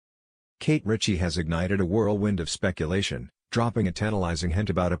Kate Ritchie has ignited a whirlwind of speculation, dropping a tantalizing hint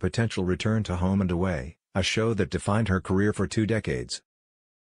about a potential return to Home and Away, a show that defined her career for 2 decades.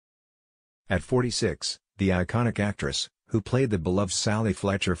 At 46, the iconic actress, who played the beloved Sally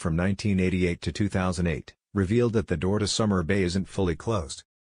Fletcher from 1988 to 2008, revealed that the door to Summer Bay isn't fully closed.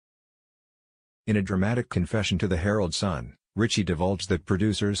 In a dramatic confession to the Herald Sun, Ritchie divulged that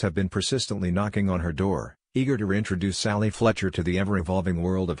producers have been persistently knocking on her door, eager to reintroduce Sally Fletcher to the ever-evolving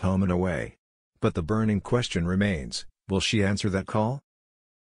world of Home and Away. But the burning question remains, will she answer that call?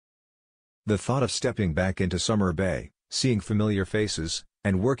 The thought of stepping back into Summer Bay, seeing familiar faces,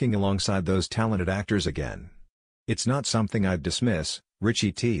 and working alongside those talented actors again. It's not something I'd dismiss,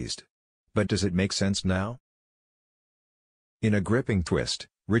 Ritchie teased. But does it make sense now? In a gripping twist,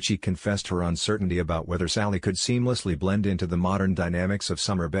 Ritchie confessed her uncertainty about whether Sally could seamlessly blend into the modern dynamics of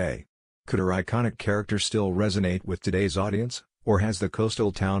Summer Bay. Could her iconic character still resonate with today's audience, or has the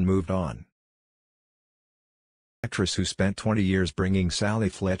coastal town moved on? Actress who spent 20 years bringing Sally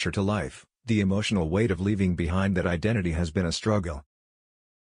Fletcher to life, the emotional weight of leaving behind that identity has been a struggle.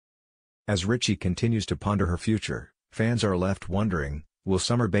 As Ritchie continues to ponder her future, fans are left wondering, will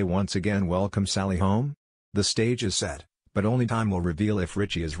Summer Bay once again welcome Sally home? The stage is set, but only time will reveal if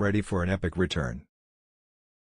Ritchie is ready for an epic return.